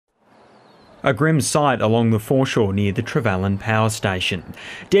A grim sight along the foreshore near the Trevallyn power station.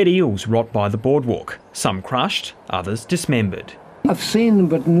 Dead eels rot by the boardwalk, some crushed, others dismembered. I've seen them,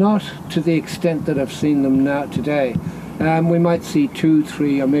 but not to the extent that I've seen them now today. We might see 2,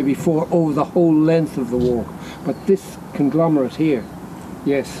 3 or maybe 4 over the whole length of the walk. But this conglomerate here,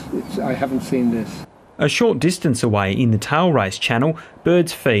 yes, I haven't seen this. A short distance away in the tail race channel,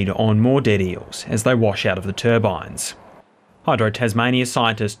 birds feed on more dead eels as they wash out of the turbines. Hydro Tasmania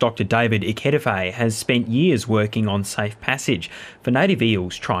scientist Dr David Iketefe has spent years working on safe passage for native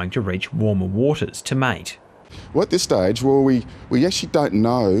eels trying to reach warmer waters to mate. Well, at this stage, we actually don't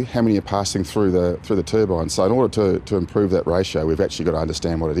know how many are passing through the turbines. So in order to improve that ratio, we've actually got to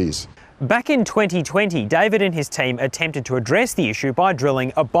understand what it is. Back in 2020, David and his team attempted to address the issue by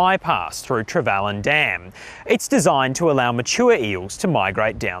drilling a bypass through Trevallyn Dam. It's designed to allow mature eels to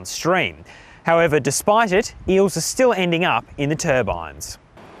migrate downstream. However, despite it, eels are still ending up in the turbines.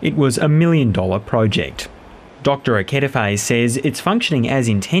 It was a $1 million project. Dr Iketefe says it's functioning as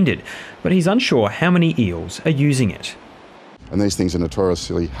intended, but he's unsure how many eels are using it. And these things are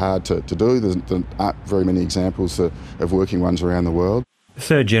notoriously hard to do. There aren't very many examples of working ones around the world.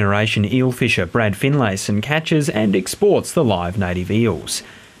 Third-generation eel fisher Brad Finlayson catches and exports the live native eels.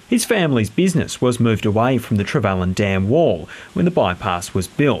 His family's business was moved away from the Trevallyn Dam wall when the bypass was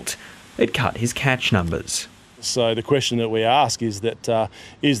built. It cut his catch numbers. So the question that we ask is that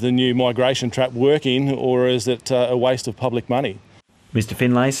is the new migration trap working, or is it a waste of public money? Mr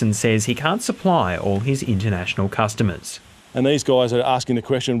Finlayson says he can't supply all his international customers. And these guys are asking the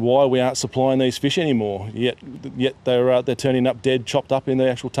question why we aren't supplying these fish anymore, yet they're turning up dead, chopped up in the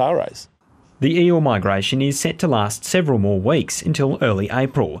actual tail race. The eel migration is set to last several more weeks until early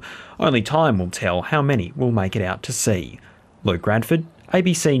April. Only time will tell how many will make it out to sea. Luke Radford,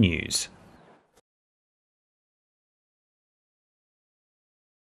 ABC News.